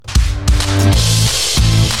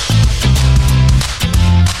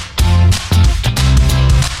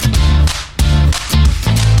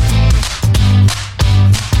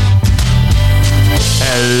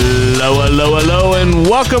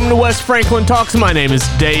to West Franklin Talks. My name is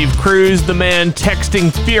Dave Cruz, the man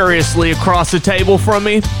texting furiously across the table from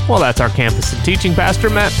me. Well, that's our campus and teaching pastor,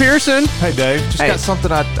 Matt Pearson. Hey, Dave. Got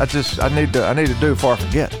something I need to do before I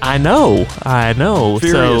forget. I know.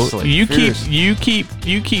 Furiously. So you keep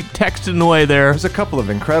texting away there. There's a couple of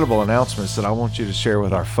incredible announcements that I want you to share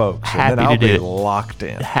with our folks, Happy and then I'll to do be it. locked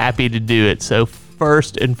in. Happy to do it. So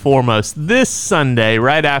first and foremost, this Sunday,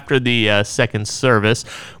 right after the second service,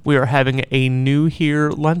 we are having a New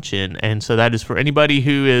Here luncheon. And so that is for anybody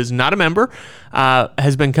who is not a member,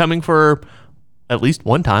 has been coming for at least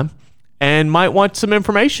one time, and might want some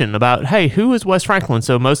information about, hey, who is West Franklin?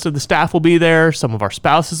 So most of the staff will be there. Some of our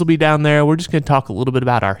spouses will be down there. We're just going to talk a little bit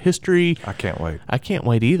about our history. I can't wait. I can't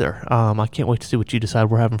wait either. I can't wait to see what you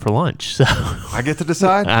decide we're having for lunch. So I get to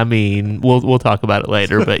decide? I mean, we'll talk about it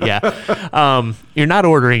later, but yeah. You're not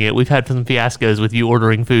ordering it. We've had some fiascos with you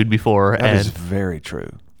ordering food before. That is very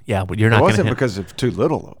true. Yeah, but you're not It going wasn't to... because of too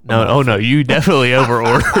little. No, you definitely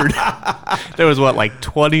over-ordered. There was,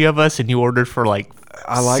 20 of us, and you ordered for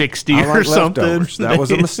 60 or something. Leftovers. That was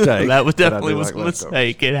a mistake. That was definitely a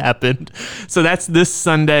mistake. It happened. So that's this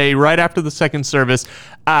Sunday, right after the second service.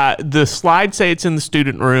 The slides say it's in the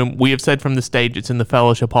student room. We have said from the stage it's in the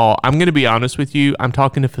fellowship hall. I'm going to be honest with you. I'm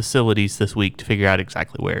talking to facilities this week to figure out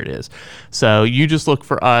exactly where it is. So you just look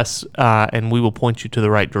for us, and we will point you to the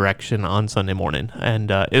right direction on Sunday morning. And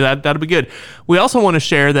that'll be good. We also want to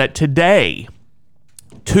share that today,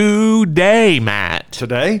 Matt.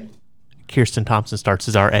 Today? Kirsten Thompson starts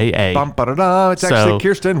as our AA. It's actually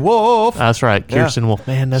Kirsten Wolf. That's right, Kirsten Wolf.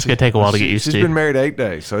 Man, that's going to take a while to get used to. She's been married 8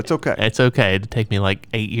 days, so it's okay. It's okay. It'd take me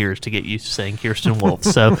 8 years to get used to saying Kirsten Wolf.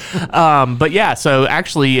 So, but yeah, so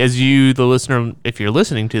actually, as you, the listener, if you're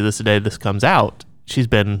listening to this today, this comes out, she's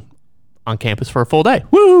been on campus for a full day.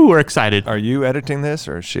 Woo! We're excited. Are you editing this,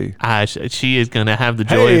 or is she? She is going to have the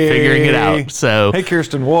joy of figuring it out. So, hey,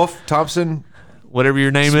 Kirsten Wolf, Thompson, whatever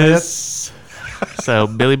your name Smith. is. So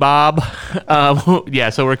Billy Bob. So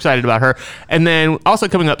we're excited about her. And then also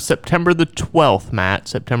coming up September the 12th, Matt,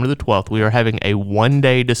 September the 12th, we are having a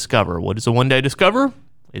one-day Discover. What is a one-day Discover?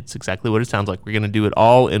 It's exactly what it sounds like. We're going to do it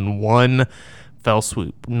all in one fell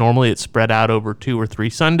swoop. Normally it's spread out over 2 or 3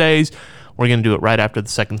 Sundays. We're going to do it right after the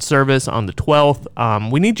second service on the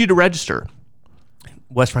 12th. We need you to register.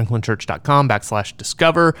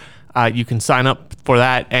 westfranklinchurch.com/discover. You can sign up for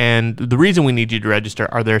that, and the reason we need you to register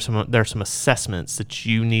are there are some assessments that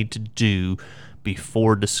you need to do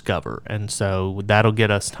before Discover, and so that'll get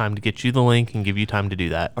us time to get you the link and give you time to do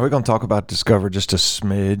that. Are we going to talk about Discover just a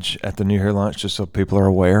smidge at the New Year lunch, just so people are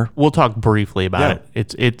aware? We'll talk briefly about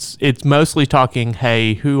it. It's mostly talking,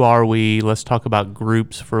 hey, who are we? Let's talk about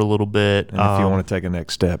groups for a little bit. And if you want to take a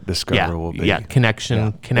next step, Discover will be. Yeah,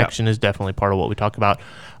 connection is definitely part of what we talk about.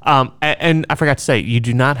 And I forgot to say, you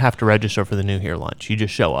do not have to register for the New Year lunch. You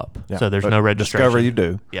just show up. Yeah, so there's no registration. Discover you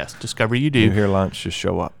do. Yes, Discover you do. New Year lunch, just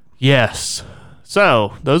show up. Yes.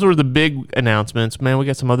 So those were the big announcements. Man, we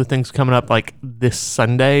got some other things coming up like this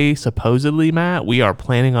Sunday, supposedly, Matt. We are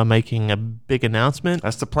planning on making a big announcement.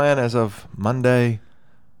 That's the plan as of Monday,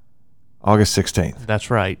 August 16th.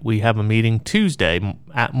 That's right. We have a meeting Tuesday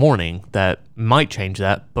at morning that might change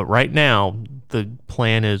that. But right now, the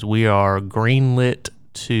plan is we are greenlit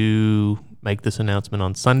to make this announcement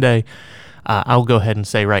on Sunday. I'll go ahead and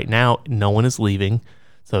say right now, no one is leaving.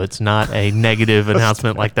 So it's not a negative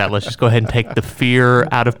announcement like that. Let's just go ahead and take the fear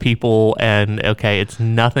out of people. And it's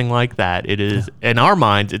nothing like that. It is, in our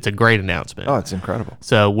minds, it's a great announcement. Oh, it's incredible.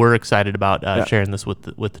 So we're excited about sharing this with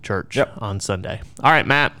the church on Sunday. All right,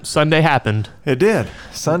 Matt, Sunday happened. It did.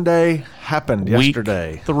 Sunday happened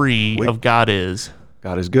yesterday. Week 3 of God Is.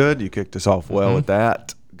 God is good. You kicked us off well with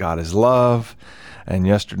that. God is love. And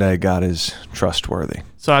yesterday, God is trustworthy.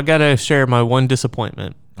 So I got to share my one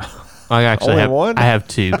disappointment. I actually have one? I have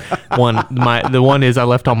 2. The one is I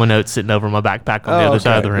left all my notes sitting over my backpack on the other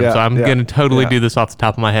side of the room. So I'm going to totally do this off the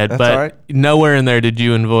top of my head. That's but all right. Nowhere in there did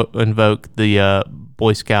you invoke the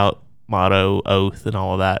Boy Scout motto, oath, and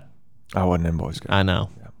all of that. I wasn't in Boy Scout. I know.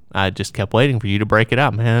 Yeah. I just kept waiting for you to break it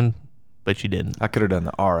out, man. But you didn't. I could have done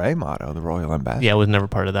the RA motto, the Royal Ambassador. Yeah, I was never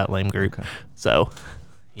part of that lame group. Okay. So,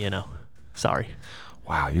 sorry.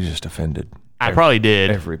 Wow, you just offended. I probably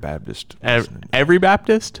did. Every Baptist. Every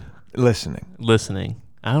Baptist? Listening.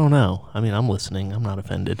 I don't know. I mean, I'm listening. I'm not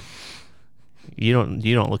offended. You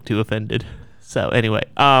don't look too offended. So anyway,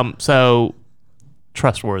 so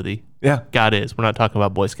trustworthy. Yeah. God is. We're not talking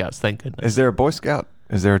about Boy Scouts, thank goodness. Is there a Boy Scout?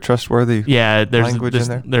 Is there a trustworthy language in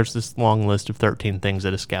there? There's this long list of 13 things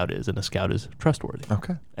that a scout is, and a scout is trustworthy.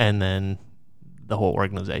 Okay. And then the whole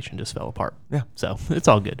organization just fell apart. Yeah. So it's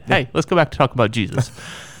all good. Yeah. Hey, let's go back to talk about Jesus.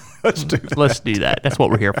 Let's do that. Let's do that. That's what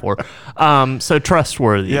we're here for. So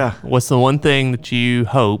trustworthy. Yeah. What's the one thing that you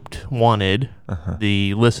wanted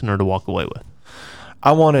the listener to walk away with?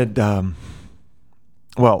 I wanted,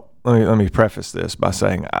 well, let me preface this by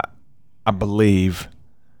saying I believe,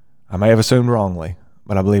 I may have assumed wrongly,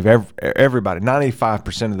 but I believe everybody,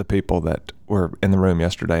 95% of the people that were in the room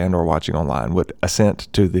yesterday and or watching online would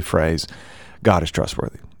assent to the phrase, God is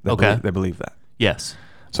trustworthy. They believe that. Yes.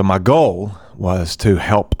 So my goal was to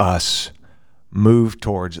help us move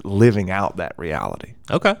towards living out that reality.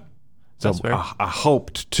 Okay. So I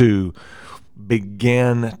hoped to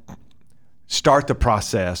start the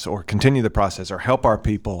process or continue the process or help our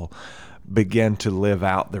people begin to live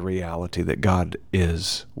out the reality that God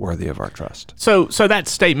is worthy of our trust. So that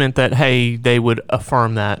statement that, hey, they would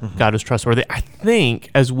affirm that God is trustworthy, I think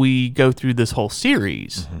as we go through this whole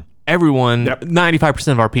series, everyone,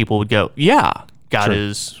 95% of our people would go, yeah, God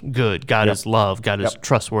is good, God is love, God is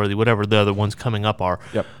trustworthy, whatever the other ones coming up are.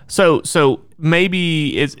 Yep. So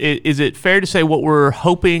maybe is it fair to say what we're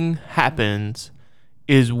hoping happens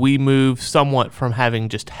is we move somewhat from having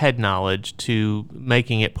just head knowledge to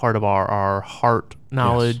making it part of our heart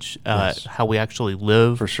knowledge, how we actually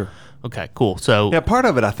live? For sure. Okay, cool. So part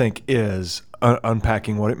of it I think is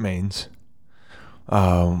unpacking what it means.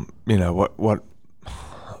 What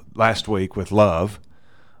last week with love,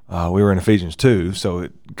 we were in Ephesians 2, so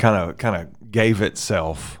it kind of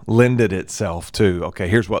lended itself to, okay,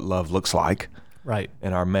 here's what love looks like. Right.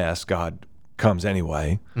 In our mess, God comes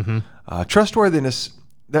anyway. Trustworthiness,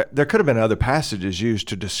 there could have been other passages used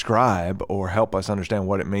to describe or help us understand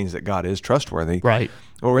what it means that God is trustworthy. Right.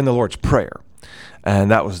 Or in the Lord's Prayer.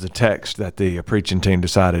 And that was the text that the preaching team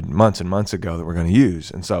decided months and months ago that we're going to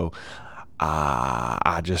use. And so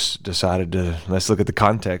I just decided let's look at the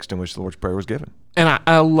context in which the Lord's Prayer was given. And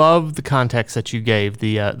I love the context that you gave,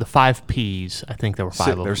 the 5 P's. I think there were 5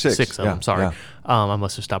 of them. There were 6. 6 of them, sorry. Yeah. I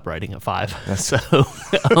must have stopped writing at 5. So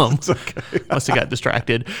must have got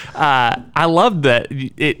distracted. I love that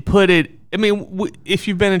it put it, I mean, if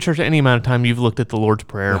you've been in church any amount of time, you've looked at the Lord's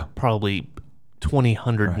Prayer probably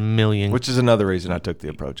 100 million. Which is another reason I took the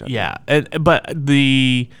approach.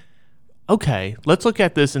 Okay, let's look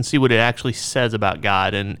at this and see what it actually says about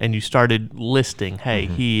God. And you started listing, hey,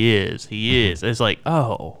 he is. It's like,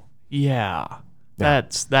 oh, yeah.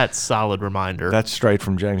 That's solid reminder. That's straight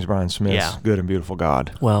from James Bryan Smith's Good and Beautiful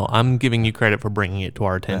God. Well, I'm giving you credit for bringing it to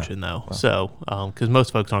our attention, though. Well. So, because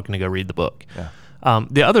most folks aren't going to go read the book. Yeah.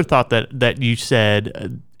 The other thought that you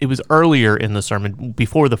said, it was earlier in the sermon,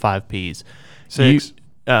 before the 5 Ps. 6.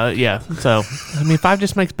 So, 5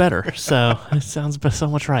 just makes better. So, it sounds so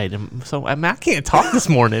much right. So, I can't talk this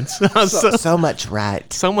morning. So much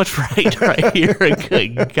right. So much right here.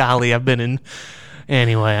 Good golly, I've been in...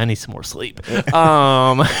 Anyway, I need some more sleep.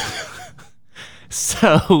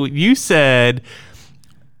 So, you said...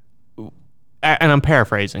 And I'm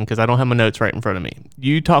paraphrasing because I don't have my notes right in front of me.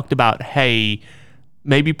 You talked about, hey,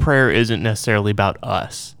 maybe prayer isn't necessarily about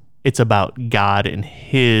us. It's about God and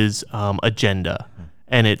his agenda.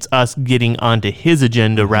 And it's us getting onto his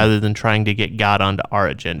agenda rather than trying to get God onto our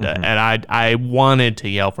agenda. And I wanted to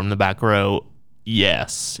yell from the back row,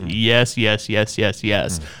 yes.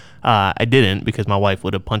 I didn't because my wife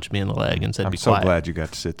would have punched me in the leg and said, be quiet. I'm so glad you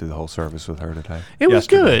got to sit through the whole service with her today. It was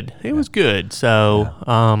good. It was good.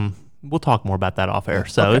 So we'll talk more about that off air.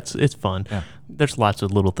 So it's fun. Yeah. There's lots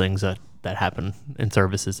of little things that happen in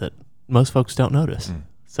services that most folks don't notice.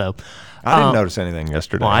 So I didn't notice anything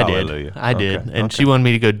yesterday. Well, I did. And she wanted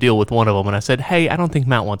me to go deal with one of them. And I said, hey, I don't think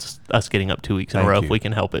Matt wants us getting up 2 weeks in a row if we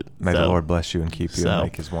can help it. May the Lord bless you and keep you and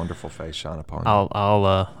make his wonderful face shine upon you.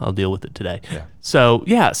 I'll deal with it today.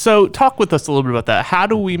 Yeah. So talk with us a little bit about that. How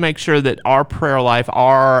do we make sure that our prayer life,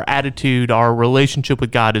 our attitude, our relationship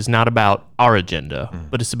with God is not about our agenda,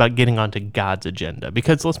 but it's about getting onto God's agenda?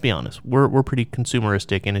 Because let's be honest, we're pretty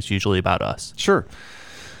consumeristic and it's usually about us. Sure.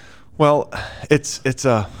 Well,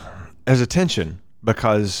 there's a tension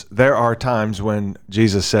because there are times when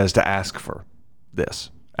Jesus says to ask for this,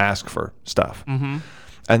 ask for stuff.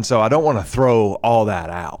 And so I don't want to throw all that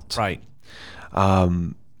out. Right.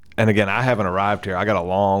 And again, I haven't arrived here. I got a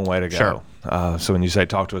long way to go. Sure. So when you say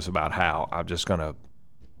talk to us about how, I'm just going to,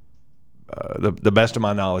 the best of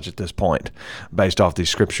my knowledge at this point, based off these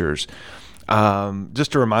scriptures,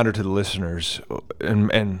 just a reminder to the listeners,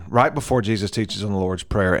 and right before Jesus teaches on the Lord's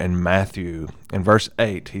Prayer in Matthew, in verse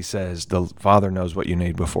 8, he says, the Father knows what you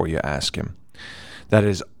need before you ask him. That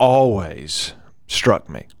has always struck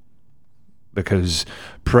me because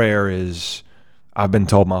prayer is, I've been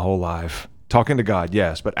told my whole life, talking to God,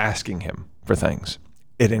 yes, but asking him for things.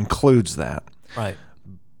 It includes that. Right.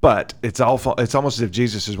 But it's almost as if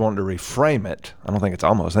Jesus is wanting to reframe it. I don't think it's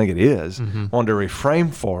almost. I think it is. Wanting to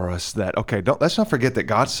reframe for us that, okay, let's not forget that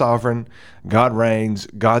God's sovereign, God reigns,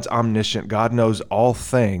 God's omniscient, God knows all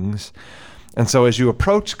things. And so as you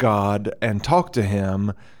approach God and talk to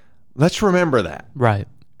him, let's remember that. Right.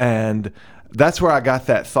 And that's where I got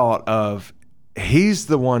that thought of, he's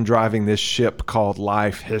the one driving this ship called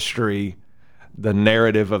life, history, the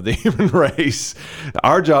narrative of the human race.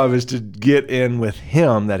 Our job is to get in with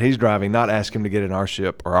him that he's driving, not ask him to get in our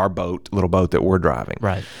ship or our boat, little boat that we're driving.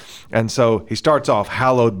 Right. And so he starts off,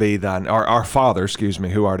 hallowed be thy, our Father,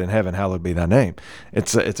 who art in heaven, hallowed be thy name.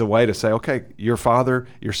 It's a way to say, okay, your Father,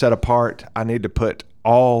 you're set apart. I need to put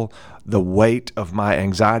all the weight of my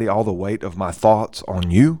anxiety, all the weight of my thoughts on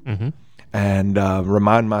you, and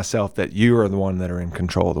remind myself that you are the one that are in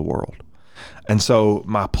control of the world. And so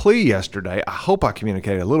my plea yesterday, I hope I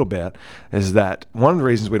communicated a little bit, is that one of the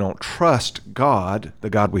reasons we don't trust God, the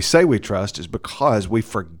God we say we trust, is because we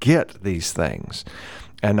forget these things.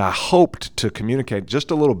 And I hoped to communicate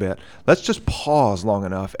just a little bit. Let's just pause long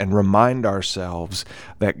enough and remind ourselves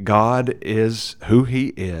that God is who he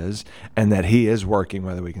is and that he is working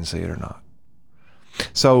whether we can see it or not.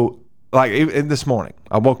 So, like this morning,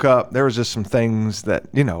 I woke up, there was just some things that,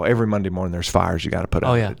 every Monday morning there's fires you got to put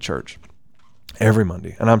out at church. Every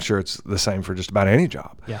Monday. And I'm sure it's the same for just about any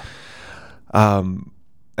job. Yeah.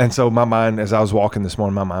 And so my mind, as I was walking this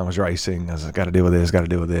morning, my mind was racing. I was like, got to deal with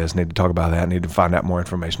this, need to talk about that, need to find out more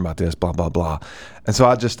information about this, blah, blah, blah. And so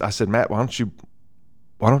I said, Matt, why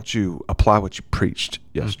don't you apply what you preached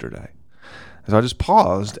yesterday? So I just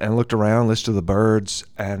paused and looked around, listened to the birds,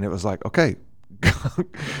 and it was like, okay,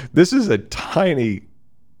 this is a tiny,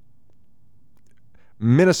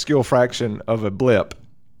 minuscule fraction of a blip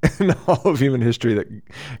in all of human history that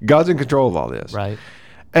God's in control of all this. Right.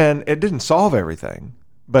 And it didn't solve everything,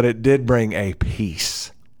 but it did bring a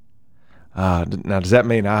peace. Now, does that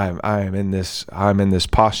mean I'm in this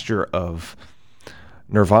posture of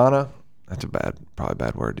nirvana? That's probably a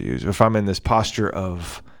bad word to use. If I'm in this posture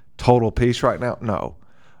of total peace right now, no.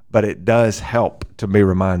 But it does help to be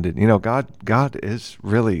reminded, God is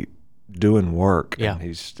really doing work. Yeah. And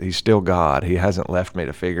he's still God. He hasn't left me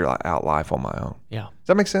to figure out life on my own. Yeah. Does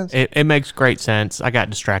that make sense? It makes great sense. I got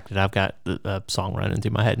distracted. I've got the song running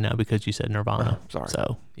through my head now because you said Nirvana. Sorry.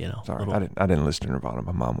 So, Sorry. I didn't listen to Nirvana.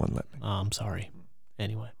 My mom wouldn't let me. I'm sorry.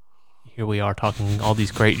 Anyway, here we are talking all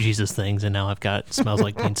these great Jesus things, and now I've got Smells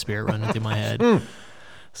Like Teen Spirit running through my head.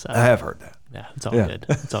 So I have heard that. Yeah, it's all good.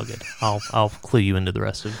 It's all good. I'll clue you into the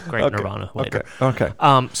rest of great Nirvana later. Okay.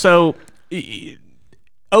 So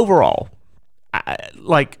overall,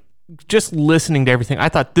 just listening to everything, I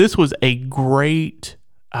thought this was a great.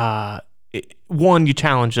 One, you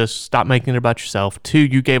challenged us, stop making it about yourself. Two,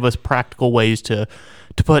 you gave us practical ways to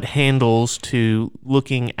put handles to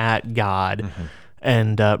looking at God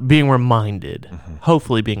and being reminded,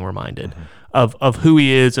 hopefully being reminded of who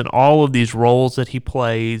he is and all of these roles that he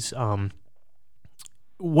plays.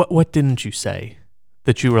 What didn't you say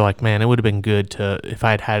that you were like, man, it would have been good to, if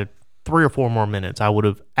I had 3 or 4 more minutes, I would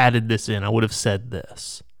have added this in. I would have said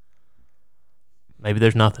this. Maybe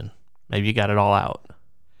there's nothing. Maybe you got it all out.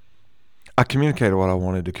 I communicated what I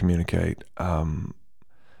wanted to communicate by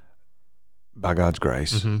God's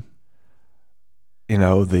grace.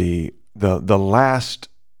 The last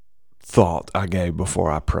thought I gave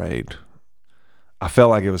before I prayed, I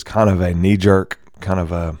felt like it was kind of a knee-jerk, kind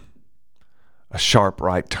of a sharp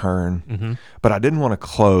right turn, but I didn't want to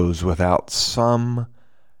close without some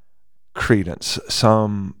credence,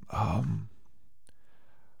 some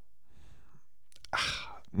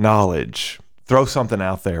knowledge, throw something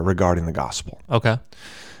out there regarding the gospel. Okay.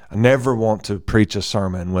 I never want to preach a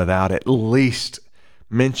sermon without at least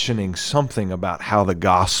mentioning something about how the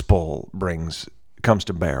gospel comes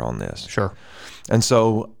to bear on this. Sure. And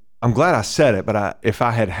so I'm glad I said it, but if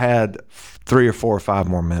I had 3 or 4 or 5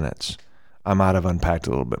 more minutes, I might have unpacked a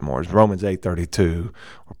little bit more. It's Romans 8:32,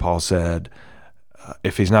 where Paul said,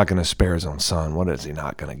 if he's not going to spare his own son, what is he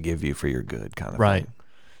not going to give you for your good, kind of right. thing.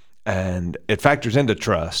 And it factors into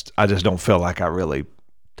trust. I just don't feel like I really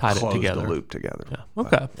tied it together. The loop together. Yeah.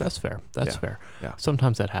 Okay, that's fair. That's fair. Yeah.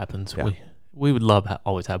 Sometimes that happens. Yeah. We would love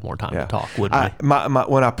always have more time to talk, wouldn't we?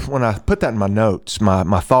 When I put that in my notes,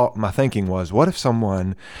 my thinking was, what if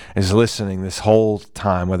someone is listening this whole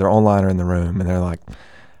time, whether online or in the room, and they're like,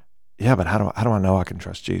 yeah, but how do I know I can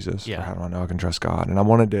trust Jesus? Yeah. Or how do I know I can trust God? And I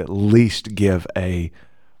wanted to at least give a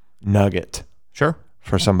nugget. Sure.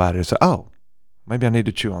 For somebody to say, oh, maybe I need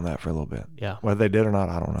to chew on that for a little bit. Yeah. Whether they did or not,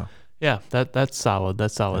 I don't know. Yeah, that's solid.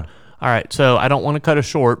 That's solid. Yeah. All right, so I don't want to cut us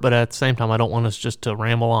short, but at the same time, I don't want us just to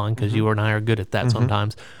ramble on because you and I are good at that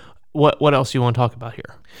sometimes. What else do you want to talk about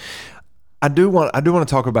here? I do want to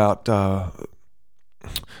talk about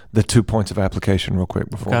the 2 points of application real quick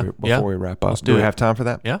before we wrap up. Do we have time for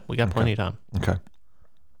that? Yeah, we got plenty of time. Okay.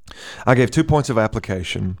 I gave 2 points of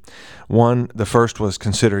application. The first was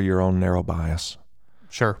consider your own narrow bias.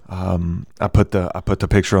 Sure. I put the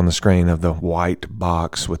picture on the screen of the white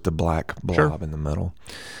box with the black blob in the middle,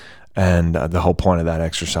 and the whole point of that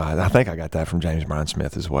exercise, I think I got that from James Bryan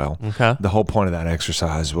Smith as well. Okay. The whole point of that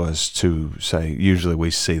exercise was to say, usually we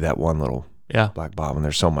see that one little black blob, and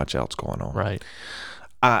there's so much else going on. Right.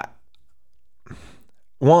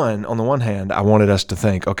 On the one hand, I wanted us to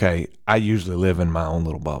think, okay, I usually live in my own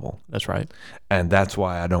little bubble. That's right. And that's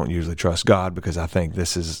why I don't usually trust God, because I think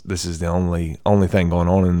this is the only thing going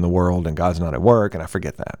on in the world, and God's not at work, and I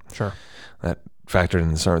forget that. Sure. That factored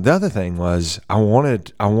in the sermon. The other thing was I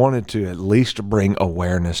wanted to at least bring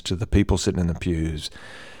awareness to the people sitting in the pews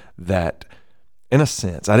that, in a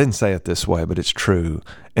sense, I didn't say it this way, but it's true.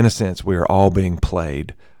 In a sense, we are all being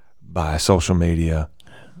played by social media,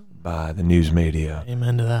 by the news media.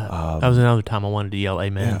 Amen to that. That was another time I wanted to yell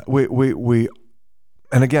amen. Yeah, we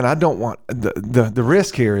and again, I don't want the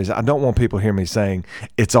risk here is I don't want people to hear me saying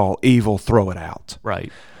it's all evil, throw it out.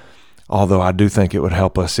 Right. Although I do think it would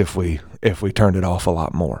help us if we turned it off a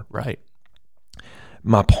lot more. Right.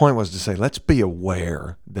 My point was to say, let's be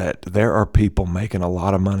aware that there are people making a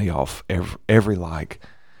lot of money off every like,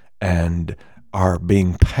 and are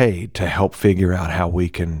being paid to help figure out how we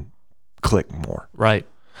can click more. Right.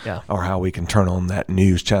 Yeah. Or how we can turn on that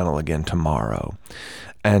news channel again tomorrow.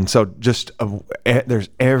 And so just there's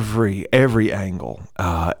every angle,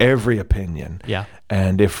 every opinion. Yeah.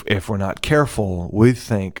 And if we're not careful, we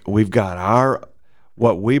think we've got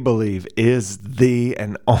what we believe is the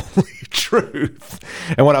and only truth.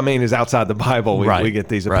 And what I mean is outside the Bible, we get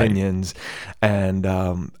these opinions. Right. And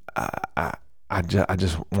I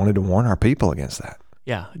just wanted to warn our people against that.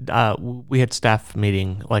 Yeah, we had staff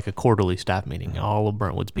meeting, like a quarterly staff meeting. All of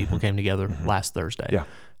Brentwood's people came together last Thursday. Yeah,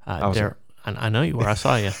 I know you were. I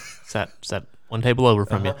saw you. Sat one table over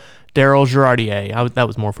from you. Daryl Girardier. That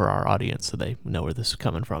was more for our audience, so they know where this is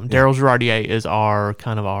coming from. Yeah. Daryl Girardier is our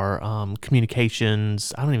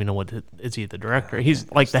communications. I don't even know is he the director? He's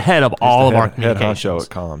like the head of all of our communications. Head honcho at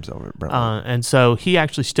comms over at Brentwood. And so he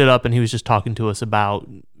actually stood up and he was just talking to us about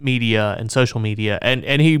media and social media,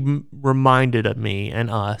 and he reminded me and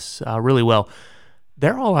us really well.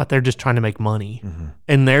 They're all out there just trying to make money,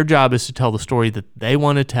 and their job is to tell the story that they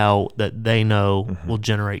want to tell, that they know will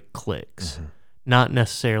generate clicks, not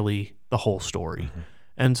necessarily the whole story.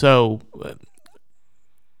 And so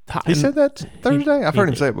he said that Thursday? I've heard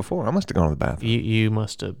him say it before. I must have gone to the bathroom. You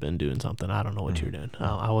must have been doing something. I don't know what you were doing.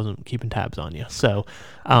 I wasn't keeping tabs on you. So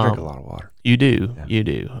I drink a lot of water. You do. Yeah. You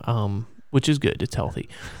do. Which is good. It's healthy.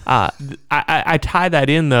 I tie that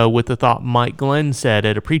in, though, with the thought Mike Glenn said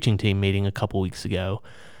at a preaching team meeting a couple weeks ago,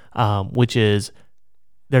 which is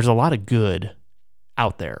there's a lot of good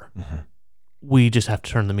out there. We just have to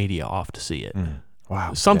turn the media off to see it.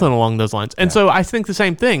 Wow. Something along those lines. And so I think the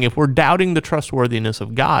same thing. If we're doubting the trustworthiness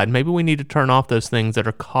of God, maybe we need to turn off those things that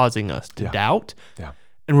are causing us to doubt. Yeah.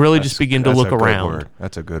 And really just begin to look around.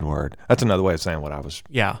 That's a good word. That's another way of saying what I was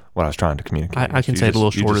trying to communicate. I can say it a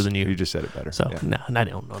little shorter than you. You just said it better. So no, I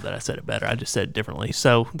don't know that I said it better. I just said it differently.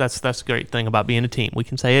 So that's the great thing about being a team. We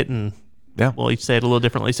can say it and we'll each say it a little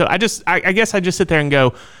differently. So I guess I just sit there and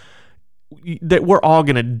go that we're all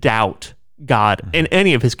going to doubt God and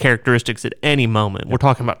any of his characteristics at any moment. We're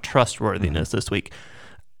talking about trustworthiness this week.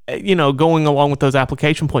 Going along with those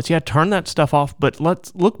application points, turn that stuff off, but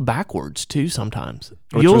let's look backwards too sometimes.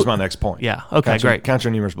 Which was my next point. Yeah. Okay, great. Count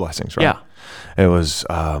your numerous blessings, right? Yeah. It was,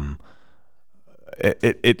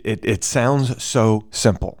 it sounds so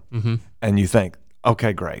simple. And you think,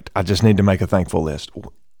 okay, great. I just need to make a thankful list.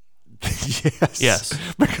 Yes.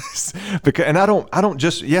 Because and I don't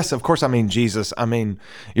just, yes, of course I mean Jesus, I mean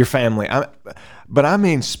your family, but I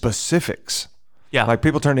mean specifics. Yeah. Like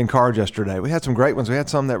people turned in cards yesterday. We had some great ones. We had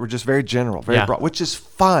some that were just very general, very broad, which is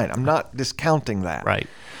fine. I'm not discounting that. Right.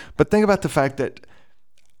 But think about the fact that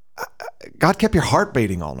God kept your heart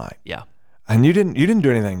beating all night. Yeah. And you didn't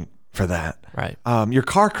do anything for that. Right. Your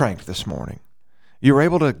car cranked this morning. You were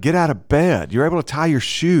able to get out of bed. You were able to tie your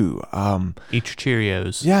shoe. Eat your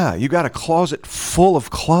Cheerios. Yeah. You got a closet full of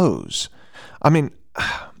clothes. I mean,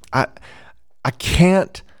 I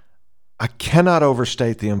cannot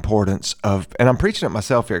overstate the importance of, and I'm preaching at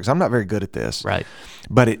myself here because I'm not very good at this. Right.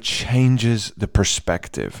 But it changes the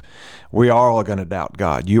perspective. We are all going to doubt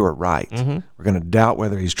God. You are right. Mm-hmm. We're going to doubt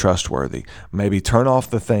whether he's trustworthy. Maybe turn off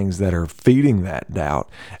the things that are feeding that doubt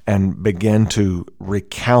and begin to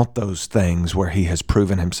recount those things where he has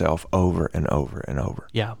proven himself over and over and over.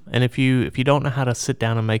 Yeah. And if you don't know how to sit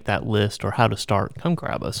down and make that list or how to start, come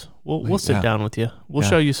grab us. We'll sit down with you. We'll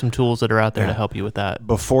show you some tools that are out there to help you with that.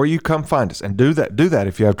 Before you come find us, and do that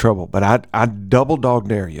if you have trouble. But I double dog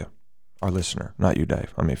dare you, our listener, not you,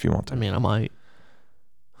 Dave. I mean, if you want to. I mean, I might.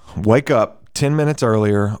 Wake up 10 minutes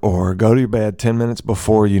earlier or go to your bed 10 minutes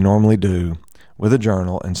before you normally do with a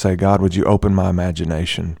journal and say, God, would you open my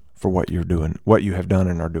imagination for what you're doing, what you have done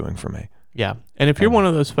and are doing for me? Yeah. And if you're one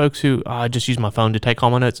of those folks who, I just use my phone to take all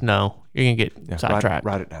my notes, no, you're going to get sidetracked.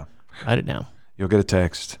 Write it down. Write it down. You'll get a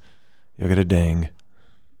text. You'll get a ding.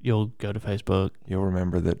 You'll go to Facebook. You'll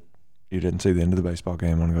remember that you didn't see the end of the baseball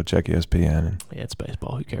game. Want to go check ESPN and it's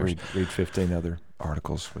baseball. Who cares? Read 15 other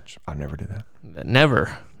articles, which I never do that.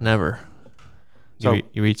 Never. So,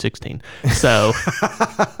 you read 16. So,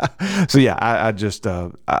 so yeah, I just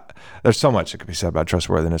there's so much that could be said about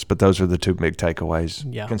trustworthiness, but those are the two big takeaways.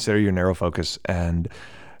 Yeah. Consider your narrow focus and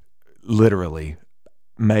literally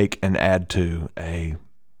make and add to I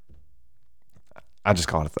just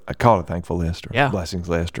call it a thankful list or blessings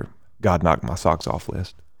list or God knocked my socks off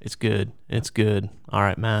list. It's good. It's good. All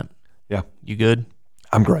right, Matt. Yeah. You good?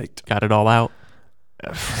 I'm great. Got it all out?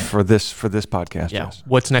 For this podcast, yeah. Yes.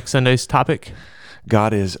 What's next Sunday's topic?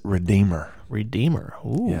 God is Redeemer. Redeemer.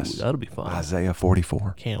 Ooh, yes. That'll be fun. Isaiah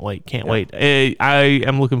 44. Can't wait. I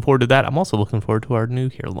am looking forward to that. I'm also looking forward to our New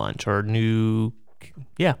Here lunch. New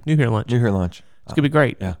Here lunch. New Here lunch. It's going to be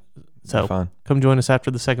great. Yeah. So fun. Come join us after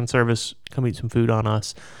the second service. Come eat some food on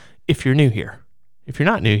us. If you're new here. If you're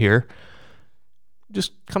not new here,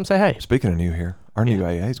 just come say hey. Speaking of new here, our new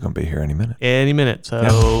AA is going to be here any minute. Any minute.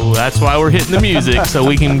 So that's why we're hitting the music, so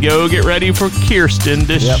we can go get ready for Kirsten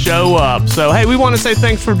to show up. So, hey, we want to say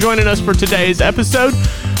thanks for joining us for today's episode.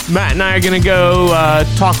 Matt and I are going to go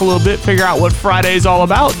talk a little bit, figure out what Friday's all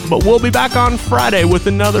about, but we'll be back on Friday with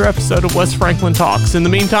another episode of West Franklin Talks. In the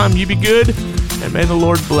meantime, you be good, and may the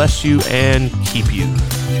Lord bless you and keep you.